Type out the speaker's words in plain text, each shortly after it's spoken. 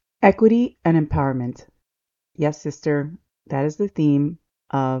Equity and empowerment. Yes, sister, that is the theme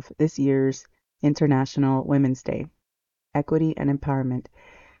of this year's International Women's Day. Equity and empowerment.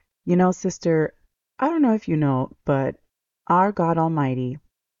 Sister, I don't know if you know, but our God Almighty,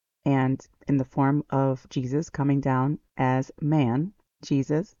 and in the form of Jesus coming down as man,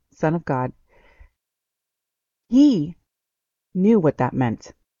 Jesus, Son of God, he knew what that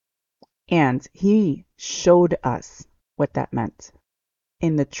meant. And he showed us what that meant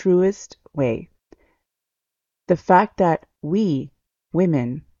in the truest way. The fact that we,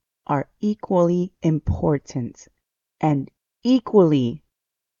 women, are equally important and equally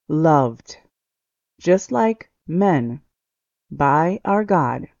loved, just like men, by our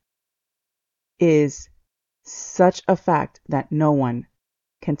God, is such a fact that no one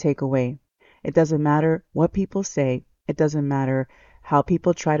can take away. It doesn't matter what people say, it doesn't matter how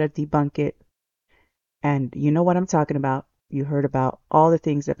people try to debunk it. And you know what I'm talking about. You heard about all the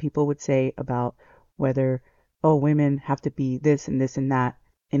things that people would say about whether, oh, women have to be this and that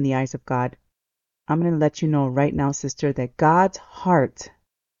in the eyes of God. I'm going to let you know right now, sister, that God's heart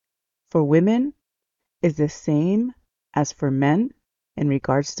for women is the same as for men in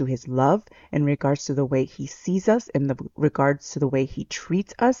regards to his love, in regards to the way he sees us, in the regards to the way he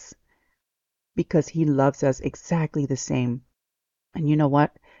treats us, because he loves us exactly the same. And you know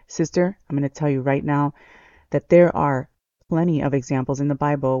what, sister? I'm going to tell you right now that there are plenty of examples in the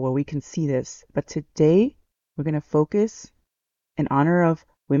Bible where we can see this. But today, we're going to focus in honor of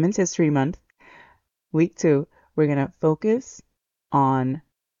Women's History Month, week 2. We're going to focus on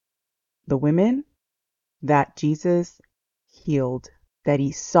the women that Jesus healed, that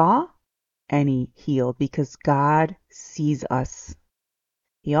he saw and he healed, because God sees us.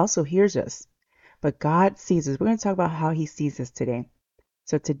 He also hears us, but God sees us. We're going to talk about how he sees us today.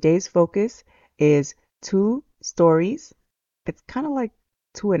 So today's focus is 2 stories. It's kind of like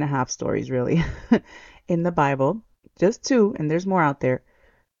 2.5 stories, really, in the Bible. Just 2, and there's more out there,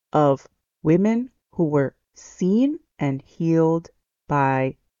 of women who were seen and healed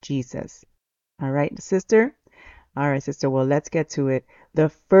by Jesus. All right, sister? All right, sister. Well, let's get to it. The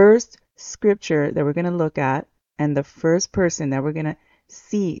first scripture that we're going to look at, and the first person that we're going to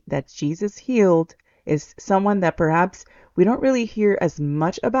see that Jesus healed, is someone that perhaps we don't really hear as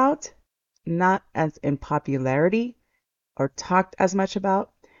much about, not as in popularity or talked as much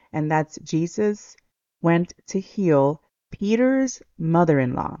about, and that's Jesus went to heal Peter's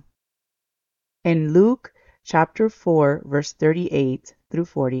mother-in-law. In Luke chapter 4, verse 38 through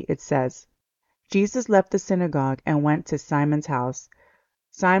 40, it says, Jesus left the synagogue and went to Simon's house.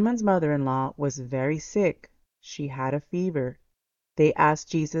 Simon's mother-in-law was very sick. She had a fever. They asked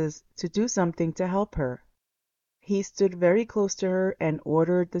Jesus to do something to help her. He stood very close to her and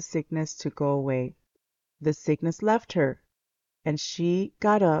ordered the sickness to go away. The sickness left her, and she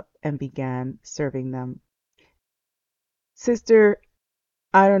got up and began serving them. Sister,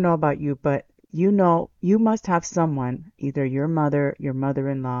 I don't know about you, but you must have someone, either your mother, your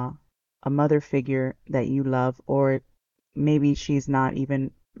mother-in-law, a mother figure that you love, or maybe she's not even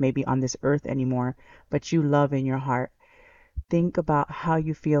maybe on this earth anymore, but you love in your heart. Think about how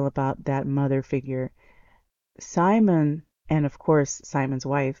you feel about that mother figure. Simon, and of course Simon's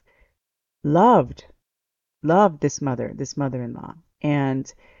wife, loved this mother-in-law.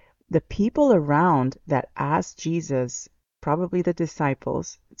 And the people around that asked Jesus, probably the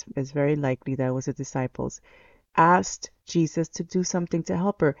disciples, it's very likely that it was the disciples, asked Jesus to do something to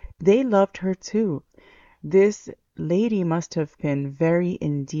help her. They loved her too. This lady must have been very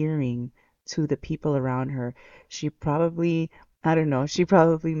endearing to the people around her. She probably, I don't know, she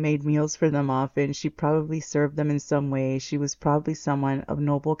probably made meals for them often. She probably served them in some way. She was probably someone of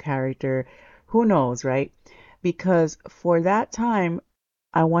noble character. Who knows, right? Because for that time,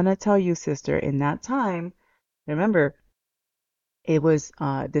 I want to tell you, sister, in that time, remember, it was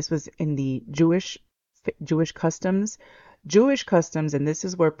this was in the Jewish customs, and this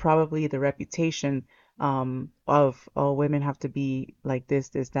is where probably the reputation of, oh, women have to be like this,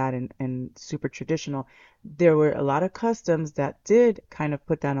 that, and super traditional. There were a lot of customs that did kind of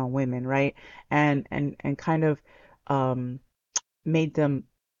put that on women, right? And kind of um made them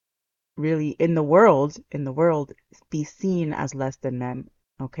really in the world be seen as less than men.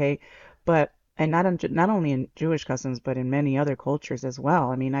 Okay, but and not only in Jewish customs, but in many other cultures as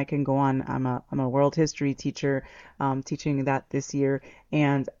well. I mean, I can go on. I'm a world history teacher, teaching that this year,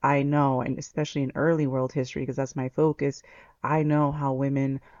 and I know, and especially in early world history, because that's my focus. I know how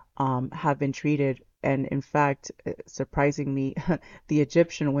women have been treated, and in fact, surprisingly, the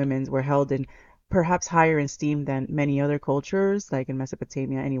Egyptian women were held in perhaps higher esteem than many other cultures, like in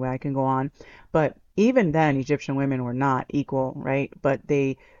Mesopotamia. Anyway, I can go on. But even then, Egyptian women were not equal, right? But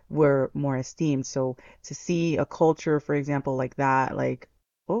they were more esteemed. So to see a culture, for example, like that, like,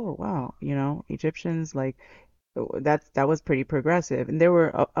 oh wow, Egyptians, like, that was pretty progressive. And there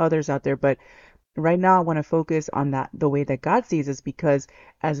were others out there, but right now I want to focus on that, the way that God sees us, because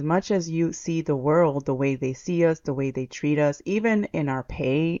as much as you see the world, the way they see us, the way they treat us, even in our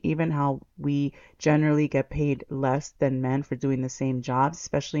pay, even how we generally get paid less than men for doing the same jobs,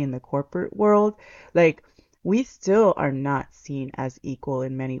 especially in the corporate world, like, we still are not seen as equal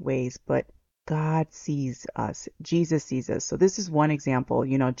in many ways, but God sees us. Jesus sees us. So this is one example.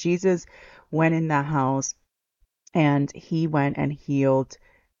 Jesus went in that house and he went and healed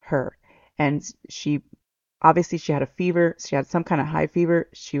her. And she had a fever. She had some kind of high fever.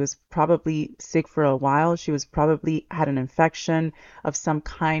 She was probably sick for a while. She was probably had an infection of some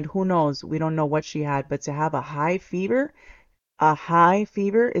kind. Who knows? We don't know what she had, but to have a high fever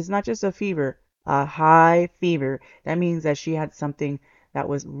is not just a fever, a high fever. That means that she had something that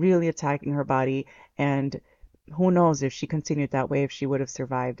was really attacking her body, and who knows if she continued that way, if she would have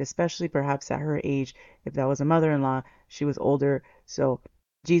survived, especially perhaps at her age, if that was a mother-in-law, she was older. So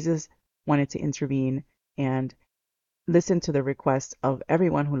Jesus wanted to intervene and listened to the request of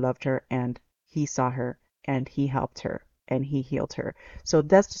everyone who loved her, and he saw her and he helped her and he healed her. So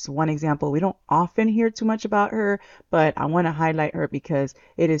that's just one example. We don't often hear too much about her, but I want to highlight her because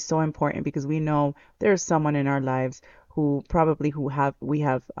it is so important, because we know there's someone in our lives who probably who have we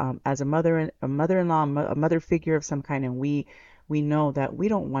have as a mother-in-law, a mother figure of some kind, and we know that we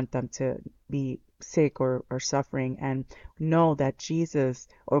don't want them to be sick or suffering, and know that Jesus,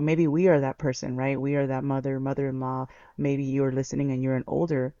 or maybe we are that person, right? We are that mother-in-law. Maybe you're listening and you're an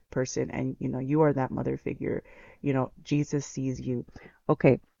older person, and you are that mother figure. Jesus sees you.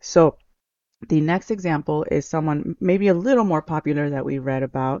 Okay, so the next example is someone maybe a little more popular that we read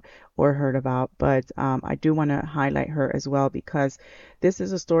about or heard about, but I do want to highlight her as well, because this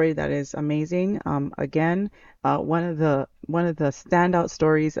is a story that is amazing. Again, one of the standout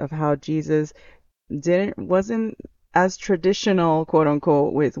stories of how Jesus wasn't as traditional, quote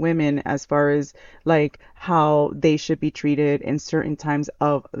unquote, with women, as far as like how they should be treated in certain times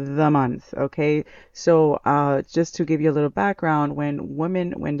of the month. Okay, so just to give you a little background, when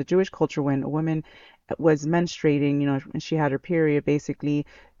the Jewish culture, when a woman was menstruating, when she had her period, basically,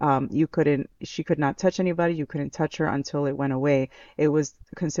 she could not touch anybody. You couldn't touch her until it went away. It was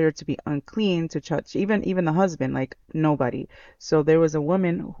considered to be unclean to touch even the husband, like nobody. So there was a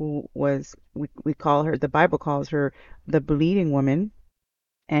woman who was, we call her, the Bible calls her the bleeding woman,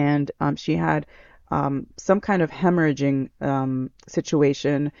 and she had some kind of hemorrhaging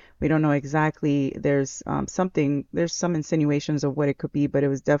situation. We don't know exactly. There's some insinuations of what it could be, but it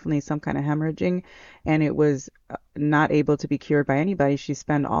was definitely some kind of hemorrhaging, and it was not able to be cured by anybody. She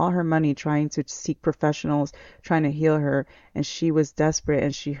spent all her money trying to seek professionals, trying to heal her, and she was desperate,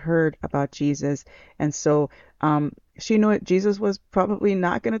 and she heard about Jesus, and so she knew it, Jesus was probably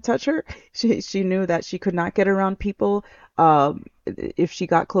not going to touch her. She knew that she could not get around people. If she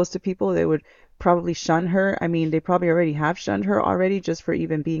got close to people, they would probably shun her. I mean, they probably already have shunned her already just for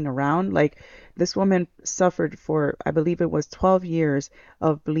even being around. Like, this woman suffered for, I believe it was 12 years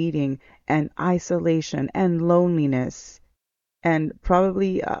of bleeding and isolation and loneliness, and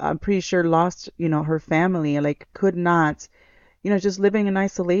probably, I'm pretty sure, lost, her family, and like could not, just living in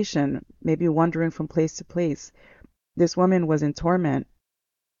isolation, maybe wandering from place to place. This woman was in torment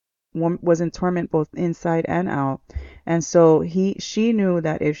both inside and out. And so she knew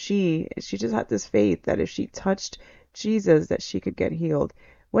that if she just had this faith that if she touched Jesus, that she could get healed.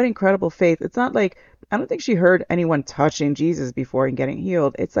 What incredible faith. It's not like, I don't think she heard anyone touching Jesus before and getting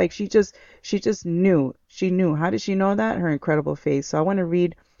healed. It's like she just knew. She knew. How did she know that? Her incredible faith. So I want to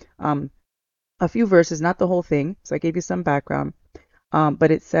read um a few verses, not the whole thing. So I gave you some background.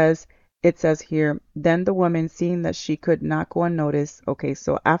 But it says here, then the woman, seeing that she could not go unnoticed. Okay,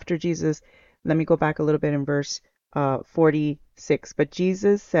 so after Jesus, let me go back a little bit in verse 46. But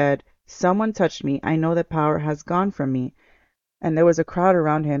Jesus said, someone touched me. I know that power has gone from me. And there was a crowd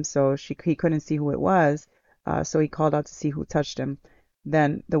around him, so he couldn't see who it was. So he called out to see who touched him.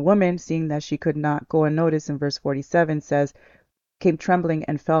 Then the woman, seeing that she could not go unnoticed, in verse 47 says, came trembling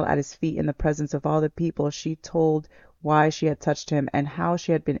and fell at his feet in the presence of all the people. She told why she had touched him and how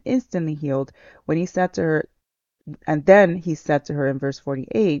she had been instantly healed. When he said to her, and then he said to her in verse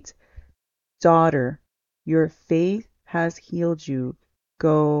 48, daughter, your faith has healed you.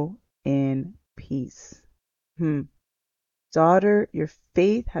 Go in peace. Daughter, your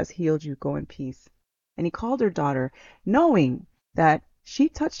faith has healed you. Go in peace. And he called her daughter, knowing that she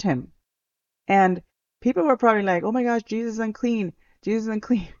touched him. And people were probably like, oh my gosh, Jesus is unclean. Jesus is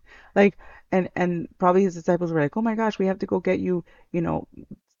unclean. Like, and probably his disciples were like, oh my gosh, we have to go get you,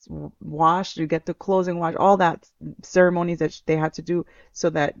 wash, you get the clothes and wash, all that ceremonies that they had to do so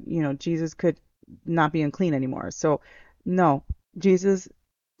that, Jesus could not be unclean anymore. So, no, Jesus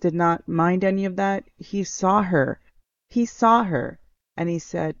did not mind any of that. He saw her. He saw her and he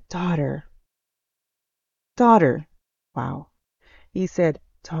said, "Daughter, daughter." Wow. He said,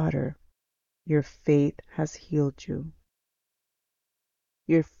 "Daughter, your faith has healed you.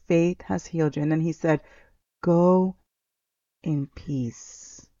 Your faith has healed you." And then he said, "Go in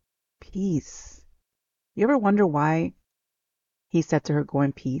peace." Peace. You ever wonder why he said to her, "Go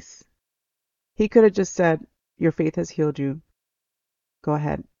in peace"? He could have just said, "Your faith has healed you. Go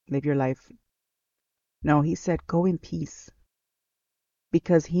ahead, live your life." No, he said, "Go in peace,"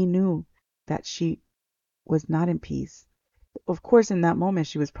 because he knew that she was not in peace. Of course, in that moment,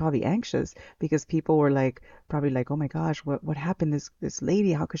 she was probably anxious because people were probably like, "Oh my gosh, what happened? This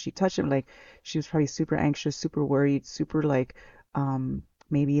lady, how could she touch him?" Like, she was probably super anxious, super worried, super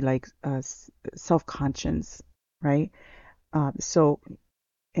maybe self-conscious, right? So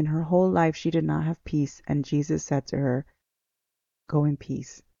in her whole life, she did not have peace, and Jesus said to her, "Go in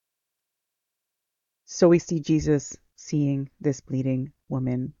peace." So we see Jesus seeing this bleeding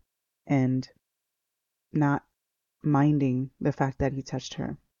woman and not minding the fact that he touched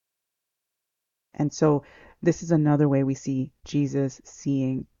her. And so this is another way we see Jesus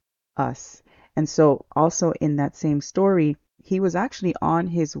seeing us. And so also in that same story, he was actually on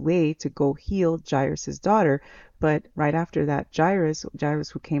his way to go heal Jairus' daughter. But right after that, Jairus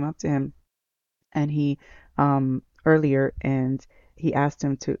who came up to him and he earlier, and he asked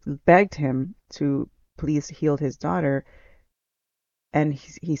him to begged him to please heal his daughter. And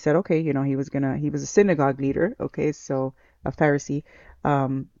he said, okay, he was a synagogue leader, okay, so a Pharisee,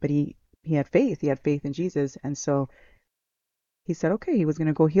 but he had faith in Jesus. And so he said, okay, he was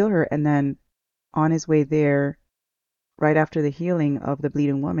gonna go heal her. And then on his way there, right after the healing of the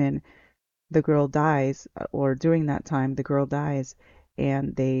bleeding woman, the girl dies, or during that time the girl dies.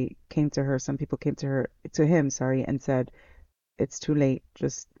 And they came to her, some people came to him, sorry, and said, "It's too late,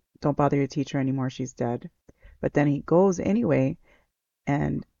 just don't bother your teacher anymore, she's dead." But then he goes anyway,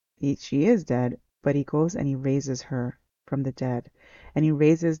 and she is dead, but he goes and he raises her from the dead. And he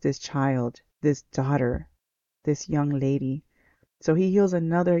raises this child, this daughter, this young lady. So he heals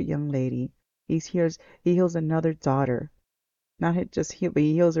another young lady. He heals another daughter. Not just heal, but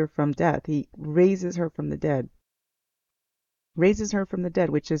he heals her from death. He raises her from the dead. Raises her from the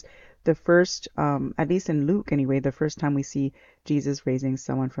dead, which is the first, at least in Luke anyway, the first time we see Jesus raising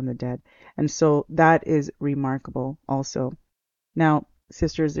someone from the dead. And so that is remarkable also. Now,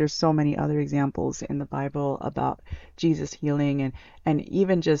 sisters, there's so many other examples in the Bible about Jesus healing and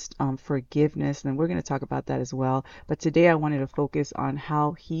even just forgiveness, and we're going to talk about that as well. But today I wanted to focus on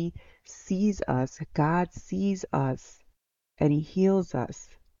how he sees us. God sees us and he heals us.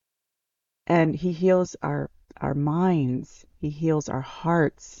 And he heals our minds. He heals our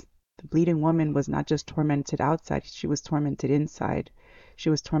hearts. The bleeding woman was not just tormented outside, she was tormented inside. She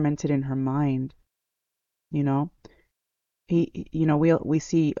was tormented in her mind, you know. We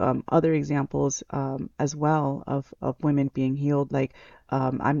see other examples as well of women being healed. Like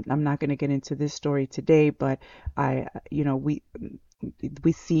I'm not going to get into this story today, but I you know we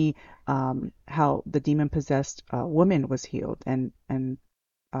see how the demon possessed woman was healed, and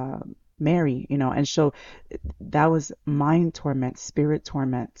uh, Mary, and so that was mind torment, spirit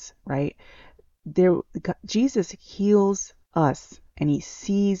torment, right? Jesus heals us and he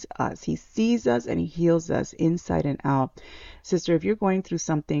sees us. He sees us and he heals us inside and out. Sister, if you're going through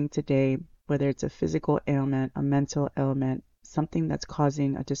something today, whether it's a physical ailment, a mental ailment, something that's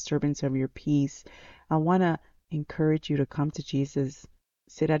causing a disturbance of your peace, I want to encourage you to come to Jesus,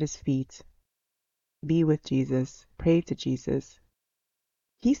 sit at his feet, be with Jesus, pray to Jesus.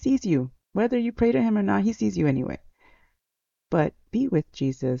 He sees you. Whether you pray to him or not, he sees you anyway. But be with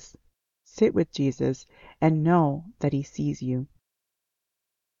Jesus, sit with Jesus, and know that he sees you.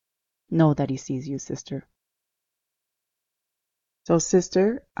 Know that he sees you, sister. So,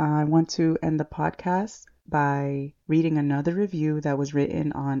 sister, I want to end the podcast by reading another review that was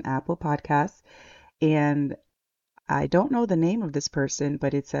written on Apple Podcasts. And I don't know the name of this person,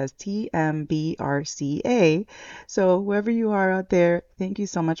 but it says TMBRCA. So whoever you are out there, thank you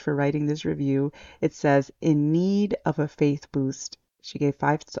so much for writing this review. It says, "In need of a faith boost." She gave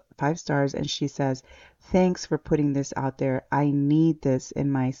five stars, and she says, "Thanks for putting this out there. I need this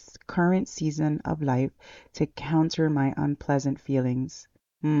in my current season of life to counter my unpleasant feelings."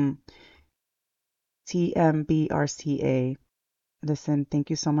 TMBRCA. Listen,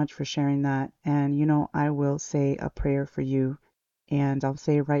 thank you so much for sharing that. And I will say a prayer for you, and I'll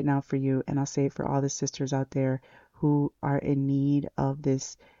say it right now for you, and I'll say it for all the sisters out there who are in need of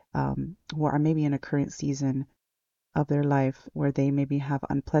this who are maybe in a current season of their life where they maybe have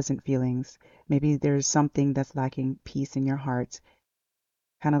unpleasant feelings. Maybe there's something that's lacking peace in your heart,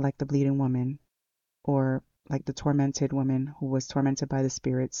 kind of like the bleeding woman, or like the tormented woman who was tormented by the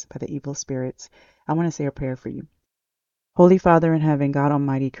spirits, by the evil spirits. I want to say a prayer for you. Holy Father in heaven, God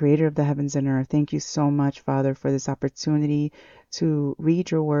Almighty, creator of the heavens and earth, thank you so much, Father, for this opportunity to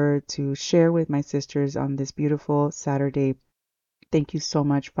read your word, to share with my sisters on this beautiful Saturday. Thank you so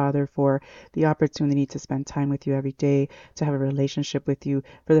much, Father, for the opportunity to spend time with you every day, to have a relationship with you,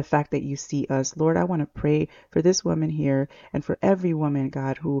 for the fact that you see us. Lord, I want to pray for this woman here and for every woman,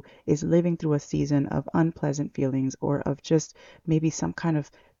 God, who is living through a season of unpleasant feelings or of just maybe some kind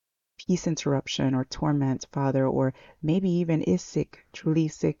of peace interruption or torment, Father, or maybe even is sick, truly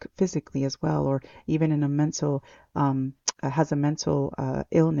sick physically as well, or even in a mental, has a mental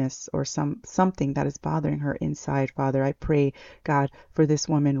illness or something that is bothering her inside, Father. I pray, God, for this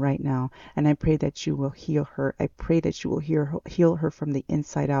woman right now, and I pray that you will heal her. I pray that you will heal her from the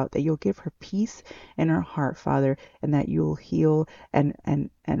inside out, that you'll give her peace in her heart, Father, and that you'll heal and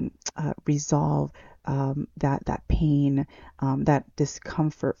resolve that pain, that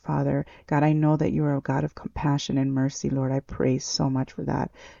discomfort, Father. God, I know that you are a God of compassion and mercy, Lord. I pray so much for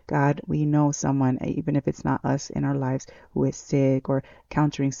that. God, we know someone, even if it's not us in our lives, who is sick or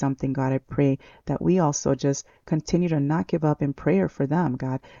countering something. God, I pray that we also just continue to not give up in prayer for them,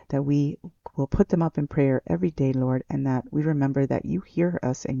 God, that we will put them up in prayer every day, Lord, and that we remember that you hear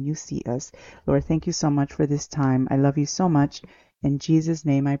us and you see us. Lord, thank you so much for this time. I love you so much. In Jesus'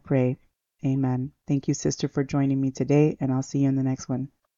 name I pray. Amen. Thank you, sister, for joining me today, and I'll see you in the next one.